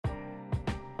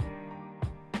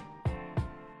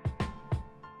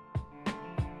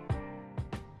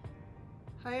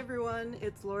Hi everyone,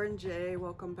 it's Lauren J.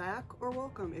 Welcome back, or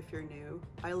welcome if you're new.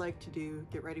 I like to do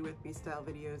get ready with me style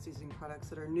videos using products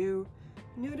that are new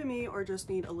to me, or just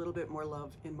need a little bit more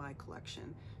love in my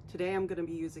collection. Today I'm going to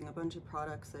be using a bunch of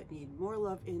products that need more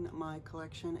love in my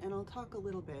collection, and I'll talk a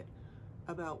little bit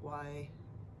about why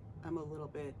I'm a little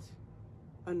bit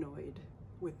annoyed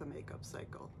with the makeup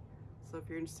cycle. So if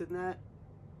you're interested in that,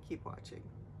 keep watching.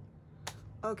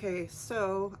 Okay,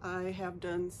 so I have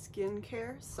done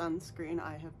skincare, sunscreen,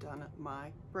 I have done my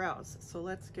brows. So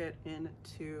let's get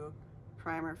into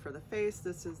primer for the face.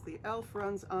 This is the e.l.f.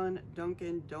 Runs On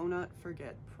Dunkin' Donut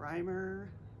Forget Primer.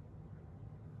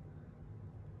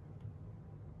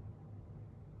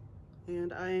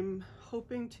 And I'm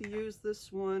hoping to use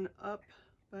this one up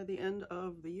by the end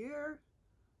of the year.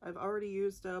 I've already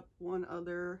used up one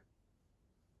other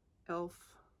e.l.f.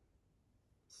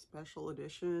 special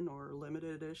edition or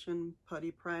limited edition putty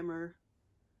primer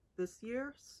this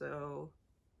year, so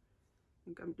I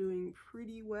think I'm doing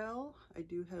pretty well. I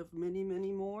do have many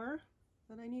more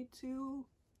that I need to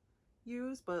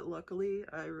use, but luckily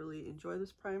I really enjoy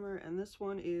this primer, and this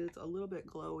one is a little bit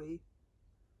glowy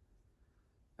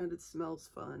and it smells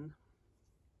fun,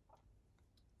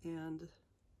 and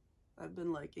I've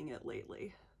been liking it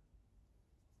lately.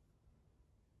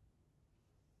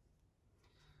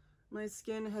 My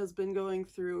skin has been going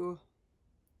through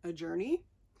a journey.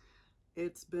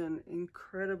 It's been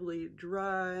incredibly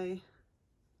dry,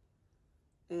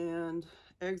 and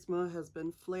eczema has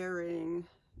been flaring,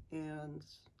 and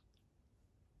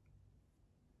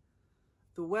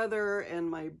the weather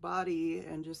and my body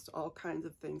and just all kinds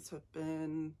of things have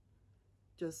been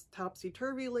just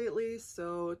topsy-turvy lately.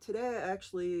 So today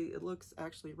it looks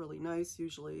actually really nice.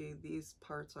 Usually these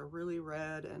parts are really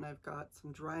red and I've got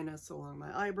some dryness along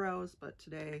my eyebrows, but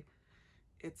today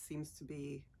it seems to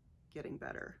be getting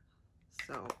better.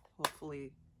 So hopefully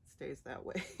it stays that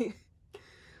way.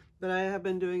 But I have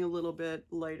been doing a little bit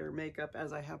lighter makeup,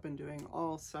 as I have been doing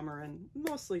all summer and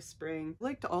mostly spring. I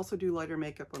like to also do lighter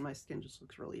makeup when my skin just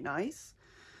looks really nice.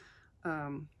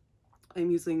 I'm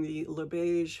using the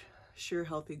Beiges Sheer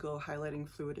Healthy Glow Highlighting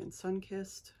Fluid in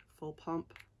Sunkissed Full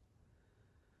Pump,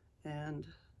 and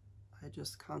I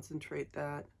just concentrate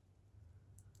that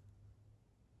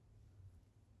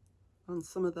on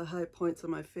some of the high points of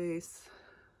my face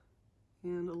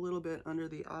and a little bit under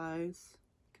the eyes,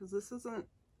 because this isn't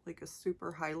like a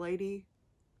super highlighty,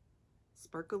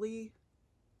 sparkly.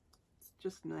 It's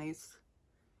just nice.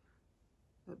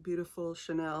 That beautiful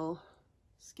Chanel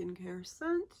skincare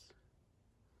scent.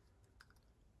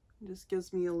 It just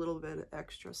gives me a little bit of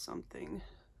extra something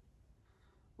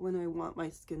when I want my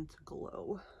skin to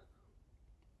glow.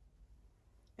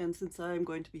 And since I'm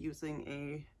going to be using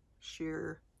a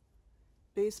sheer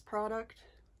base product,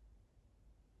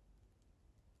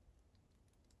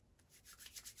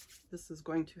 this is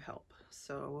going to help.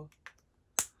 So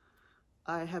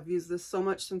I have used this so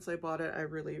much since I bought it. I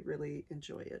really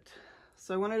enjoy it.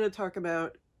 So I wanted to talk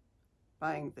about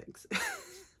buying things.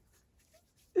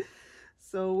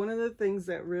 So one of the things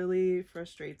that really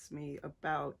frustrates me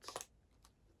about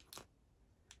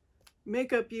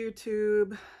makeup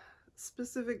YouTube,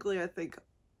 specifically I think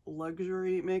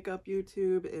luxury makeup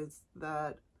YouTube, is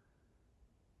that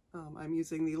I'm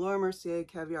using the Mercier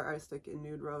Caviar Eye Stick in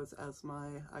Nude Rose as my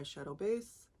eyeshadow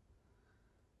base.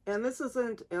 And this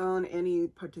isn't on any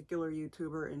particular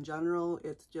YouTuber in general.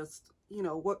 It's just, you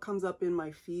know, what comes up in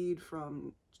my feed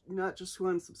from not just who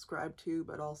I'm subscribed to,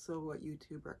 but also what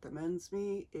YouTube recommends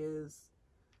me is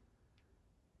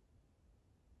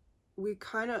I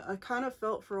kind of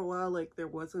felt for a while like there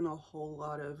wasn't a whole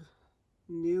lot of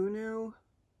new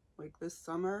like this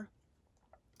summer.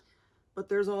 But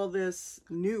there's all this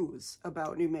news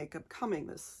about new makeup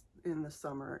coming in the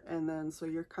summer, and then so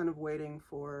you're kind of waiting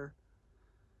for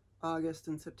August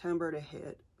and September to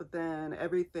hit, but then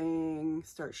everything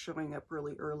starts showing up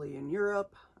really early in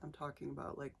Europe. I'm talking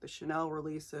about like the Chanel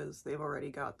releases. They've already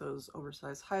got those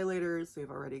oversized highlighters. They've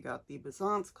already got the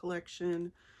Viseart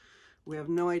collection. We have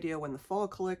no idea when the fall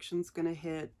collection's gonna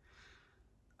hit.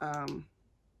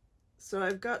 So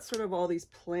I've got sort of all these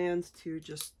plans to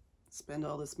just spend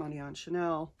all this money on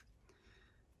Chanel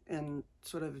and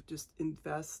sort of just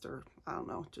invest, or I don't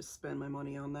know, just spend my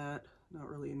money on that, not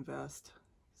really invest.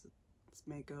 It's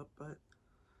makeup,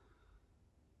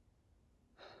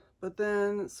 but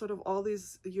then sort of all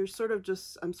these, I'm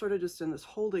sort of just in this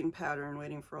holding pattern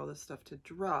waiting for all this stuff to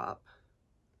drop.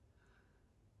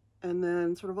 And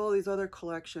then sort of all these other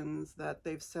collections that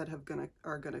they've said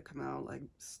are gonna come out, like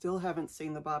still haven't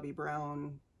seen the Bobbi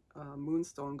Brown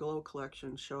Moonstone Glow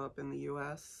collection show up in the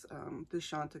US. The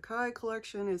Chantecaille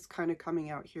collection is kind of coming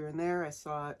out here and there. I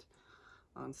saw it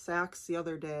on Saks the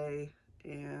other day,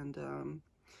 and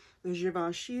the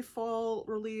Givenchy fall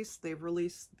release, they've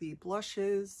released the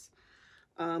blushes,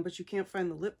 but you can't find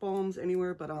the lip balms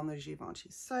anywhere but on the Givenchy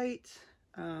site.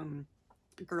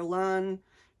 Guerlain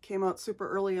came out super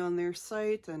early on their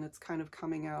site, and it's kind of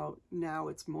coming out now.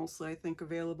 It's mostly, I think,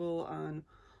 available on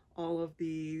all of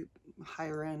the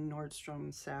higher end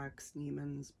Nordstrom, Saks,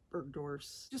 Neiman's,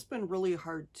 Bergdorf's. Just been really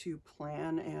hard to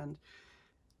plan, and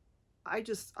I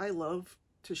love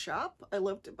to shop. I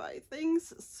love to buy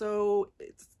things. So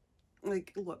it's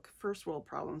like, look, first world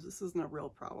problems. This isn't a real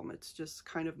problem. It's just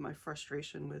kind of my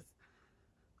frustration with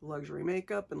luxury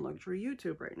makeup and luxury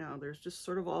YouTube right now. There's just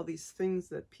sort of all these things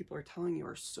that people are telling you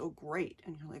are so great,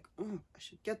 and you're like, oh, I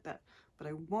should get that, but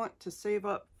I want to save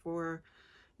up for,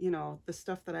 you know, the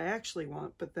stuff that I actually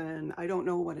want, but then I don't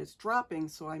know when it's dropping,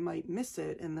 so I might miss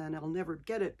it, and then I'll never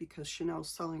get it because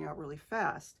Chanel's selling out really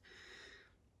fast.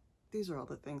 These are all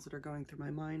the things that are going through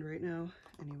my mind right now.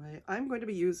 Anyway, I'm going to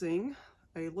be using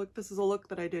a look. This is a look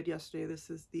that I did yesterday. This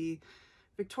is the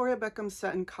Victoria Beckham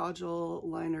Satin Kajal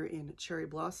liner in Cherry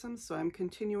Blossom. So I'm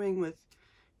continuing with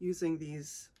using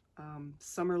these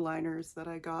summer liners that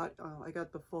I got. I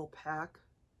got the full pack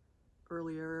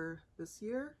earlier this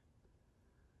year.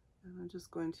 And I'm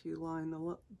just going to line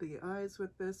the eyes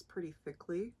with this pretty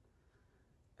thickly.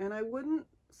 And I wouldn't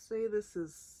say this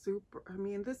is super, I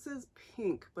mean, this is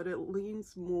pink, but it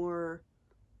leans more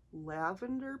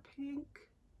lavender pink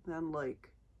than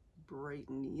like bright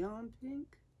neon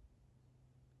pink.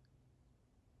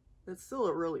 It's still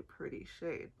a really pretty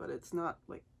shade, but it's not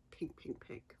like pink, pink,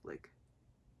 pink. Like,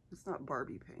 it's not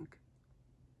Barbie pink.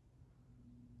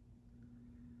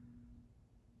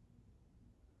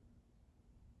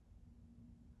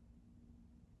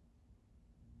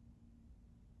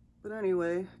 But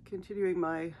anyway, continuing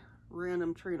my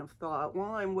random train of thought,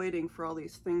 while I'm waiting for all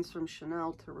these things from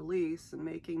Chanel to release and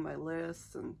making my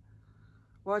lists and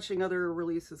watching other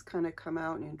releases kind of come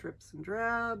out in drips and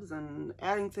drabs and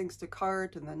adding things to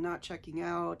cart and then not checking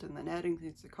out and then adding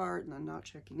things to cart and then not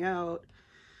checking out.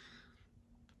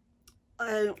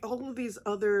 All of these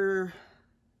other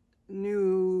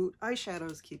new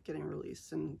eyeshadows keep getting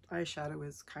released, and eyeshadow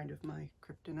is kind of my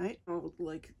kryptonite. Oh,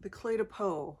 like the Clé de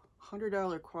Peau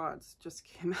 $100 quads just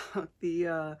came out.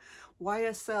 The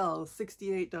YSL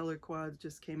 $68 quads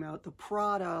just came out. The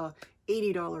Prada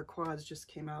 $80 quads just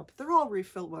came out. But they're all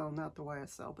refill. Well, not the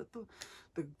YSL, but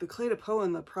the Clé de Peau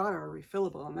and the Prada are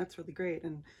refillable, and that's really great.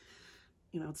 And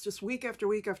you know, it's just week after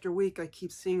week after week, I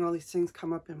keep seeing all these things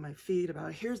come up in my feed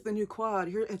about, here's the new quad,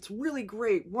 here, it's really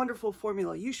great, wonderful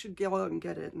formula, you should go out and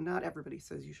get it. And not everybody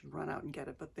says you should run out and get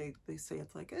it, but they say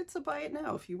it's like, it's a buy it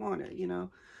now if you want it, you know.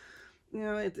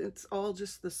 It's all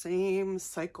just the same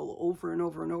cycle over and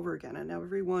over and over again, and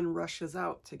everyone rushes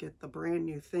out to get the brand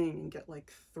new thing and get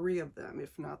like 3 of them,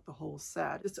 if not the whole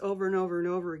set. It's over and over and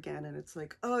over again, and it's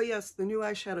like, oh yes, the new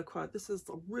eyeshadow quad, this is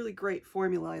a really great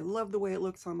formula, I love the way it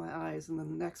looks on my eyes. And then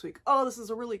the next week, oh, this is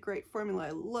a really great formula,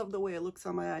 I love the way it looks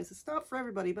on my eyes. It's not for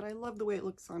everybody, but I love the way it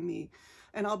looks on me,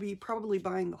 and I'll be probably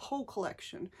buying the whole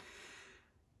collection.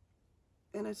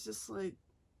 And it's just like,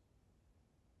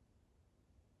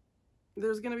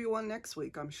 there's gonna be one next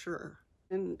week, I'm sure.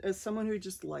 And as someone who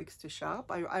just likes to shop,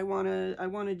 I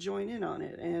wanna join in on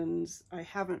it, and I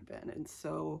haven't been, and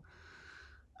so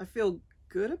I feel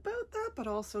good about that, but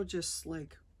also just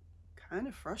like kind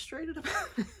of frustrated about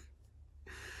it.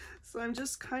 So I'm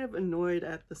just kind of annoyed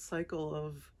at the cycle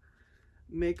of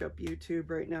makeup YouTube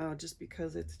right now, just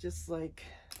because it's just like,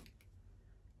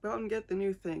 go out and get the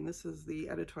new thing. This is the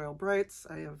Editorial Brights.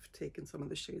 I have taken some of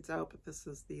the shades out, but this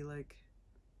is the like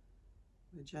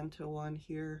magenta one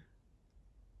here.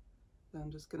 I'm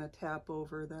just gonna tap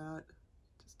over that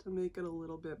just to make it a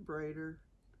little bit brighter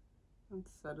and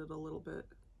set it a little bit.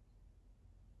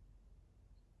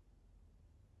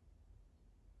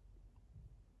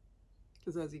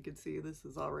 Because as you can see, this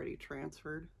is already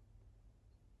transferred.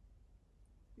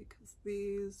 Because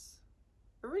these,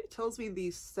 everybody tells me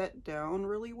these set down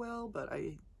really well, but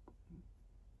I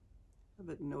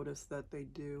haven't noticed that they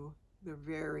do. They're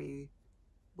very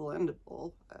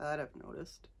blendable, that I've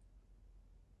noticed.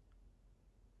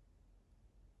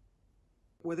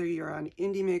 Whether you're on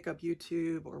indie makeup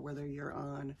YouTube, or whether you're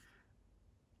on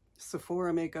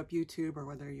Sephora makeup YouTube, or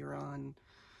whether you're on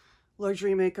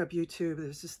luxury makeup YouTube,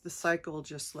 there's just the cycle,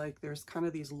 just like there's kind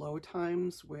of these low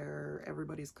times where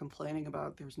everybody's complaining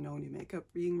about there's no new makeup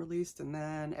being released, and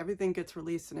then everything gets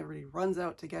released and everybody runs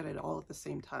out to get it all at the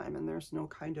same time, and there's no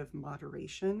kind of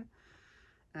moderation,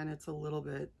 and it's a little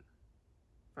bit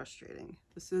frustrating.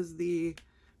 This is the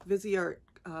Viseart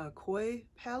Koi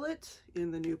palette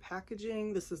in the new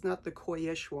packaging. This is not the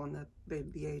Koi-ish one that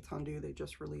the Étendu they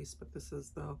just released, but this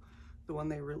is the one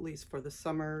they released for the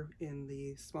summer in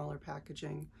the smaller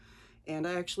packaging. And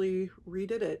I actually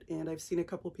redid it, and I've seen a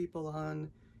couple people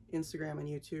on Instagram and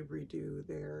YouTube redo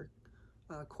their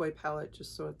Koi palette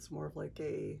just so it's more of like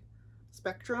a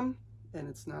spectrum and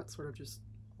it's not sort of just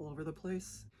all over the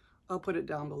place. I'll put it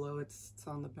down below, it's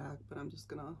on the back, but I'm just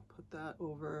gonna put that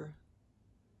over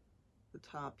the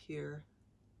top here.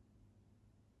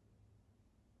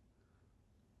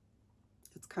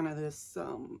 It's kind of this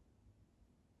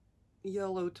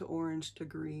yellow to orange to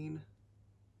green.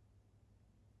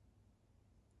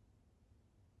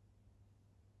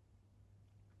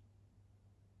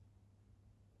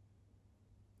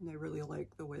 And I really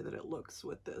like the way that it looks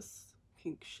with this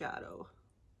pink shadow.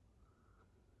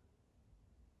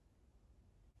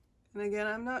 And again,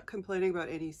 I'm not complaining about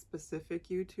any specific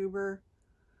YouTuber,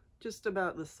 just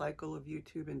about the cycle of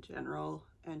YouTube in general,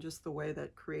 and just the way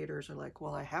that creators are like,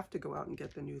 well, I have to go out and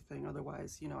get the new thing,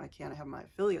 otherwise, you know, I can't have my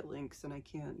affiliate links and I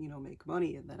can't, you know, make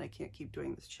money, and then I can't keep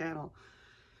doing this channel.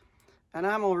 And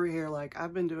I'm over here like,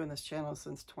 I've been doing this channel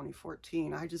since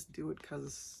 2014. I just do it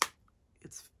because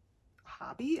it's a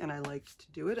hobby and I like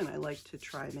to do it and I like to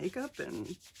try makeup,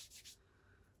 and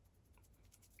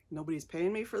nobody's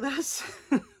paying me for this.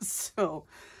 So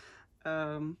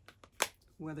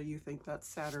whether you think that's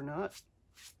sad or not,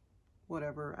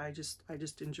 whatever, I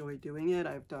just enjoy doing it.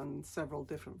 I've done several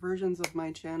different versions of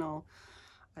my channel.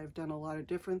 I've done a lot of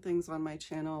different things on my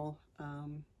channel,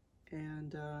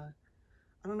 and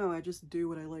I don't know, I just do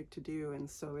what I like to do, and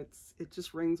so it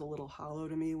just rings a little hollow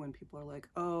to me when people are like,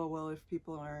 oh, well, if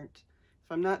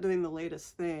I'm not doing the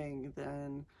latest thing,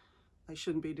 then I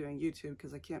shouldn't be doing YouTube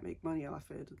because I can't make money off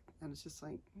it. And it's just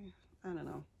like, I don't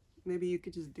know, maybe you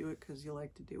could just do it because you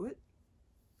like to do it.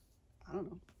 I don't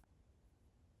know.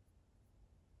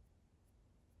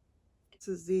 This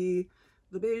is the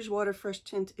Beige Water Fresh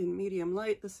Tint in medium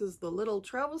light. This is the little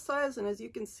travel size, and as you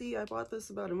can see, I bought this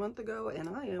about a month ago, and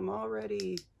I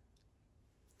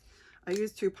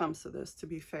used 2 pumps of this, to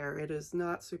be fair. It is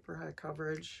not super high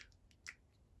coverage.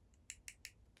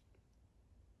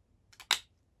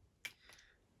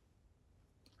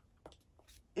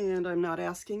 And I'm not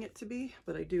asking it to be,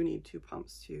 but I do need 2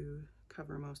 pumps to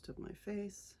cover most of my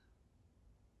face.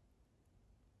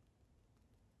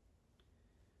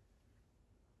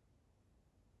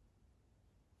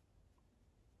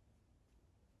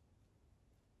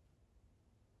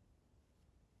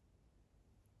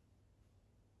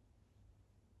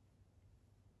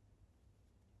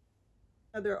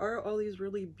 There are all these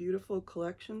really beautiful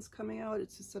collections coming out.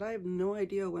 It's just that I have no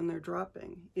idea when they're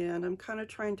dropping, and I'm kind of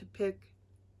trying to pick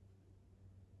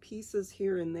pieces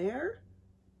here and there,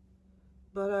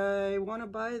 but I want to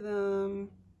buy them,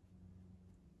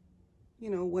 you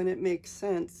know, when it makes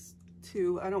sense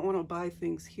to. I don't want to buy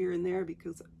things here and there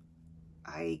because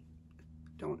I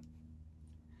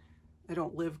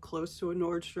don't live close to a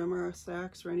Nordstrom or a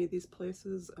Saks or any of these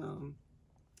places,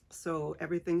 so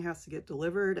everything has to get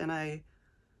delivered, and I,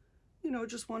 you know,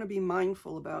 just want to be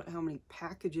mindful about how many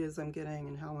packages I'm getting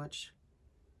and how much,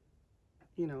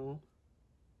 you know,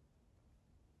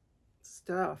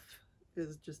 stuff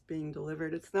is just being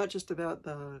delivered. It's not just about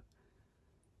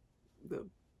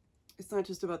it's not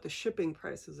just about the shipping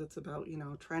prices. It's about, you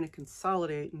know, trying to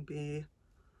consolidate and be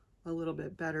a little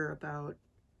bit better about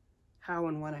how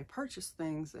and when I purchase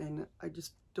things. And I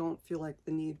just don't feel like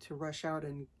the need to rush out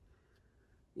and,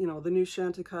 you know, the new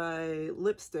Chantecaille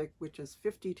lipstick, which is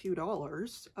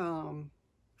 $52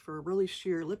 for a really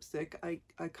sheer lipstick.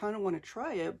 I kind of want to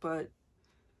try it, but,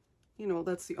 you know,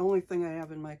 that's the only thing I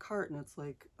have in my cart, and it's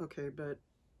like, okay, but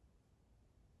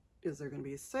is there going to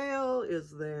be a sale?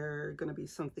 Is there going to be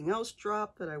something else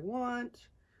drop that I want?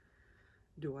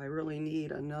 Do I really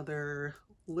need another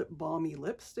lip balmy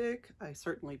lipstick? I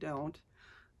certainly don't.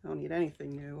 I don't need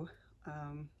anything new.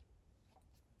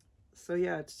 So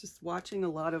yeah, it's just watching a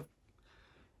lot of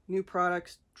new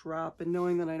products drop and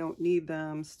knowing that I don't need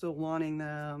them, still wanting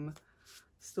them,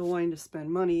 still wanting to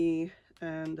spend money.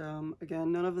 And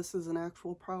again, none of this is an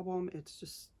actual problem. It's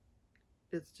just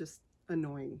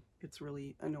annoying. It's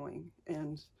really annoying.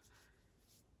 And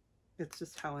it's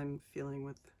just how I'm feeling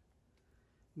with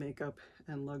makeup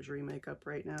and luxury makeup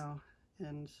right now.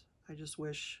 And I just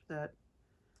wish that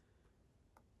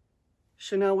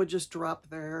Chanel would just drop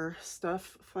their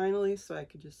stuff finally so I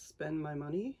could just spend my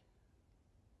money.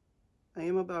 I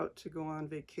am about to go on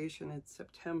vacation in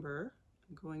September.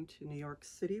 I'm going to New York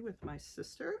City with my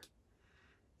sister,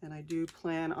 and I do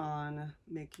plan on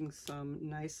making some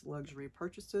nice luxury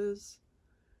purchases.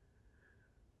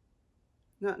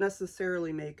 Not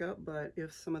necessarily makeup, but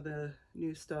if some of the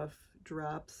new stuff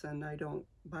drops and I don't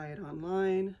buy it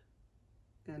online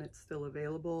and it's still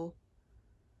available,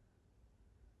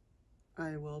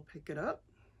 I will pick it up.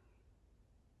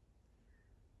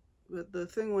 But the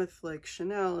thing with like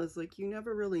Chanel is like you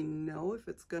never really know if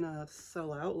it's gonna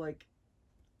sell out. Like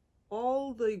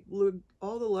all the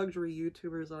luxury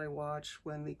YouTubers that I watch,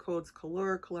 when the Codes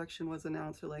Allure collection was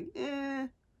announced, are like, I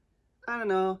don't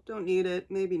know, don't need it,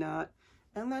 maybe not.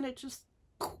 And then it just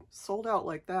sold out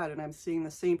like that. And I'm seeing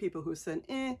the same people who said,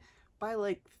 buy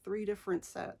like 3 different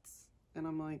sets. And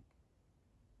I'm like,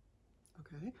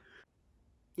 okay.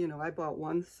 You know, I bought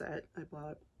one set. I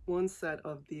bought one set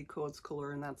of the Codes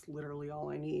Allure, and that's literally all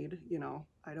I need. You know,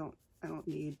 I don't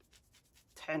need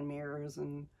 10 mirrors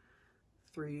and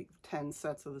 10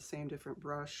 sets of the same different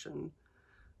brush and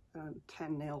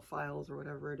 10 nail files or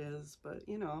whatever it is. But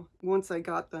you know, once I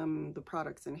got them, the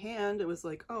products in hand, it was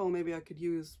like, oh, maybe I could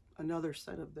use another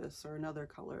set of this or another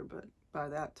color. But by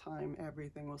that time,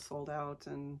 everything was sold out,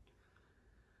 and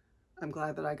I'm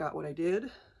glad that I got what I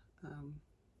did.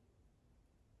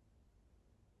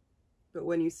 But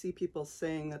when you see people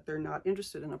saying that they're not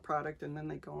interested in a product and then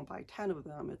they go and buy 10 of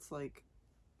them, it's like,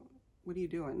 what are you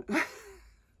doing?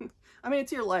 I mean,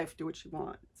 it's your life, do what you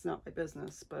want. It's not my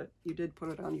business, but you did put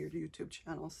it on your YouTube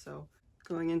channel. So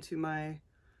going into my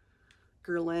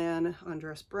Guerlain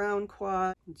Undressed Brown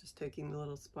Quad, I'm just taking the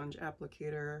little sponge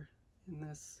applicator in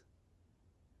this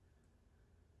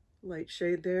light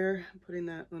shade there, putting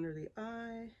that under the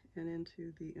eye and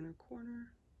into the inner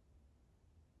corner.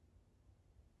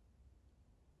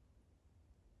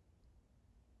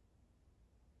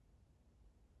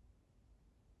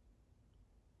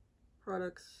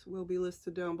 Products will be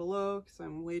listed down below because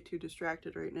I'm way too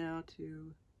distracted right now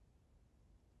to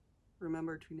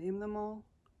remember to name them all.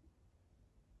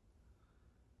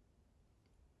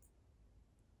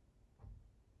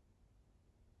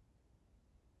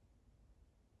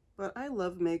 But I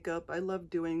love makeup. I love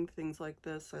doing things like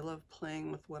this. I love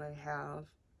playing with what I have.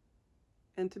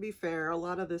 And to be fair, a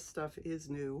lot of this stuff is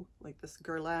new. Like this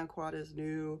Guerlain quad is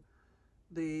new.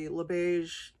 The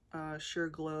Beige Sheer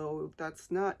Glow,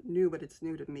 that's not new, but it's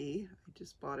new to me. I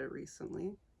just bought it recently,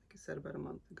 like I said, about a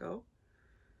month ago.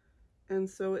 And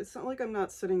so it's not like I'm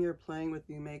not sitting here playing with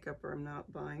new makeup or I'm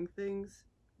not buying things,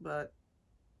 but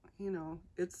you know,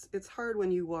 it's hard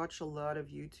when you watch a lot of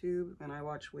YouTube, and I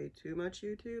watch way too much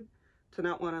YouTube, to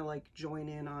not want to like join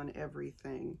in on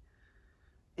everything.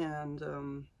 And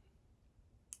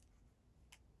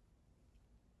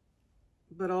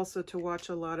but also to watch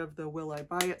a lot of the will I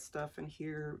buy it stuff and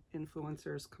hear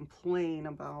influencers complain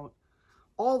about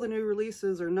all the new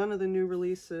releases or none of the new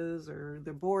releases or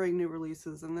the boring new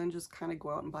releases, and then just kind of go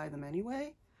out and buy them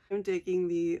anyway. I'm taking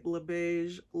the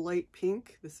Beige Light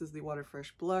Pink. This is the Water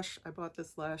Fresh blush. I bought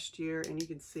this last year, and you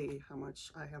can see how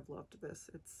much I have loved this.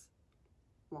 It's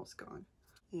almost gone.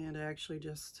 And I actually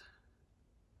just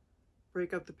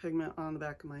break up the pigment on the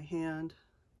back of my hand.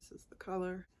 This is the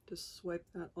color. Just swipe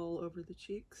that all over the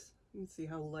cheeks. You can see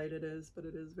how light it is, but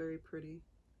it is very pretty.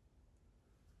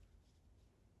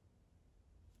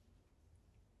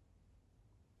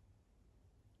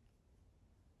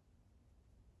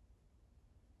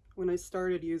 When I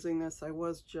started using this, I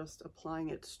was just applying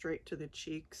it straight to the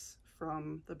cheeks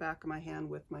from the back of my hand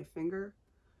with my finger.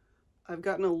 I've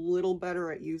gotten a little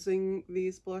better at using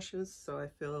these blushes, so I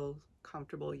feel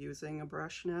comfortable using a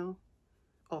brush now.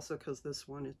 Also because this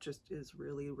one, it just is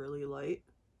really, really light.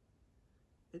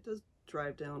 It does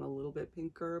drive down a little bit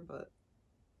pinker, but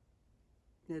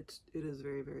it is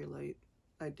very, very light.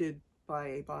 I did buy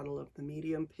a bottle of the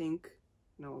medium pink,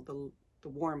 no, the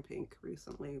warm pink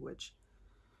recently, which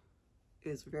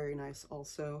is very nice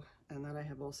also, and that I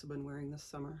have also been wearing this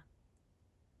summer.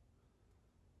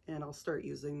 And I'll start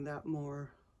using that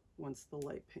more once the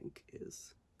light pink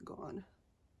is gone.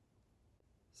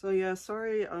 So yeah,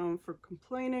 sorry for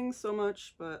complaining so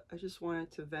much, but I just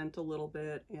wanted to vent a little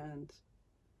bit and,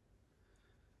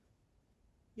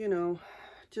 you know,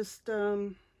 just,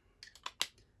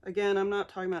 again, I'm not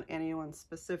talking about anyone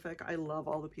specific. I love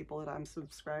all the people that I'm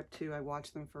subscribed to. I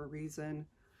watch them for a reason.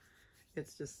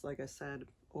 It's just, like I said,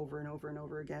 over and over and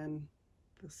over again,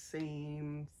 the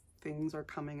same things are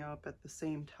coming up at the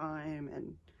same time,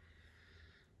 and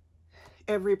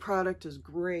every product is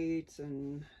great,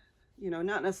 and you know,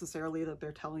 not necessarily that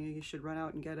they're telling you should run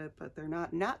out and get it, but they're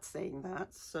not saying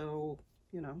that. So,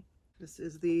 you know, this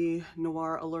is the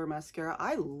Noir Allure mascara.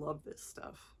 I love this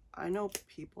stuff. I know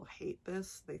people hate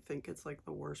this. They think it's like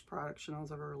the worst product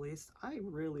Chanel's ever released. I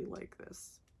really like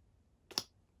this.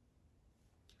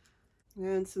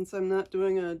 And since I'm not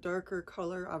doing a darker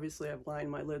color, obviously I've lined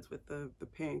my lids with the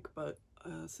pink, but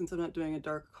since I'm not doing a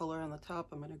dark color on the top,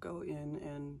 I'm going to go in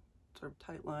and sort of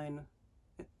tight line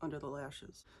under the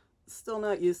lashes. Still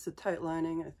not used to tight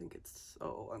lining. I think it's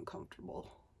so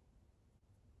uncomfortable.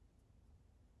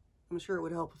 I'm sure it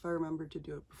would help if I remembered to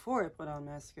do it before I put on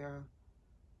mascara,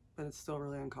 but it's still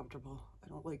really uncomfortable. I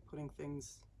don't like putting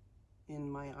things in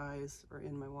my eyes or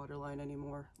in my waterline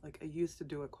anymore. Like, I used to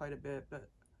do it quite a bit, but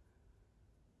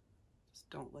just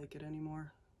don't like it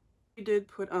anymore. I did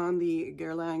put on the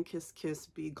Guerlain Kiss Kiss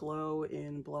Be Glow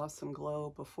in Blossom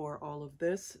Glow before all of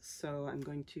this, so I'm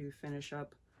going to finish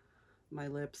up my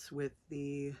lips with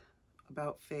the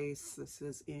About Face. This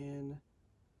is in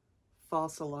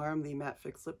False Alarm, the Matte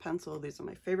Fix Lip Pencil. These are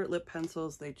my favorite lip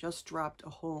pencils. They just dropped a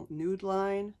whole nude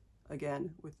line,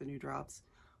 again, with the new drops.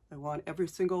 I want every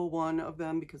single one of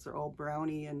them because they're all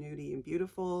brownie and nudie and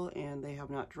beautiful, and they have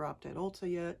not dropped at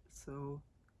Ulta yet, so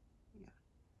yeah.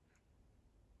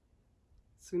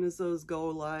 As soon as those go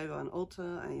live on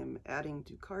Ulta, I am adding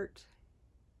to cart.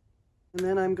 And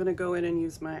then I'm gonna go in and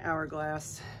use my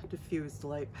Hourglass Diffused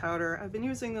Light Powder. I've been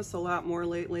using this a lot more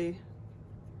lately.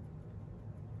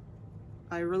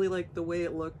 I really like the way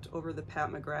it looked over the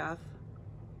Pat McGrath,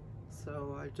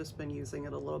 so I've just been using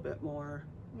it a little bit more.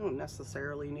 You don't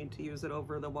necessarily need to use it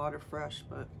over the Water Fresh,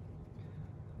 but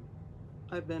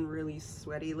I've been really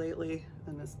sweaty lately,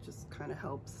 and this just kind of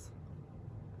helps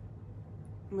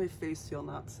my face feel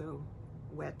not so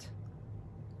wet,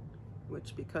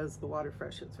 which, because the Water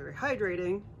Fresh is very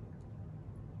hydrating,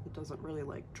 it doesn't really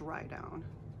like dry down.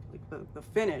 Like the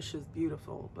finish is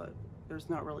beautiful, but there's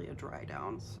not really a dry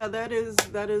down. So that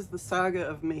is the saga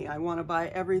of me. I want to buy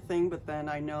everything, but then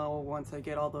I know once I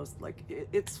get all those, like,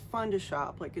 it's fun to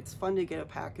shop. Like, it's fun to get a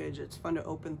package. It's fun to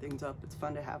open things up. It's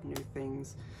fun to have new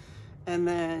things. And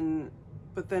then,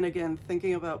 but then again,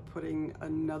 thinking about putting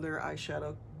another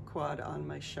eyeshadow quad on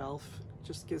my shelf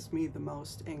just gives me the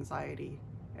most anxiety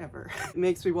ever. It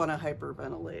makes me want to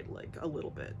hyperventilate like a little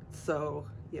bit. So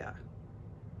yeah,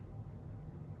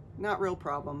 not real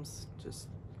problems, just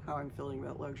how I'm feeling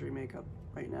about luxury makeup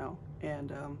right now.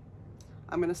 And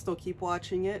I'm gonna still keep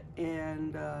watching it,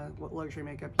 and what luxury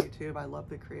makeup YouTube. I love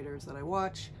the creators that I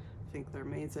watch. I think they're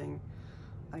amazing.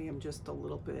 I am just a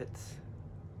little bit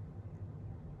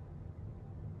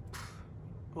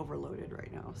overloaded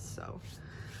right now. So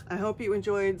I hope you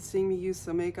enjoyed seeing me use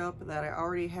some makeup that I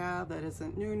already have that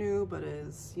isn't new, but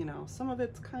is, you know, some of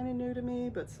it's kind of new to me,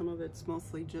 but some of it's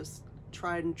mostly just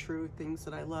tried and true things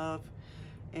that I love.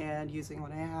 And using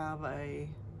what I have, I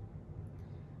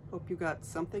hope you got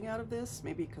something out of this,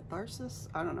 maybe catharsis,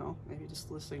 I don't know, maybe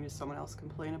just listening to someone else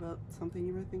complain about something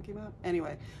you were thinking about.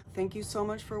 Anyway, thank you so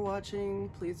much for watching.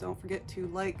 Please don't forget to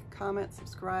like, comment,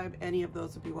 subscribe. Any of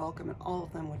those would be welcome, and all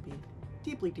of them would be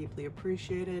deeply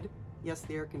appreciated. Yes,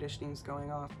 the air conditioning is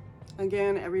going off.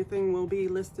 Again, everything will be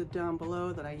listed down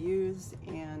below that I use,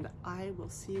 and I will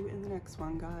see you in the next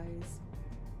one, guys.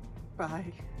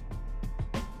 Bye.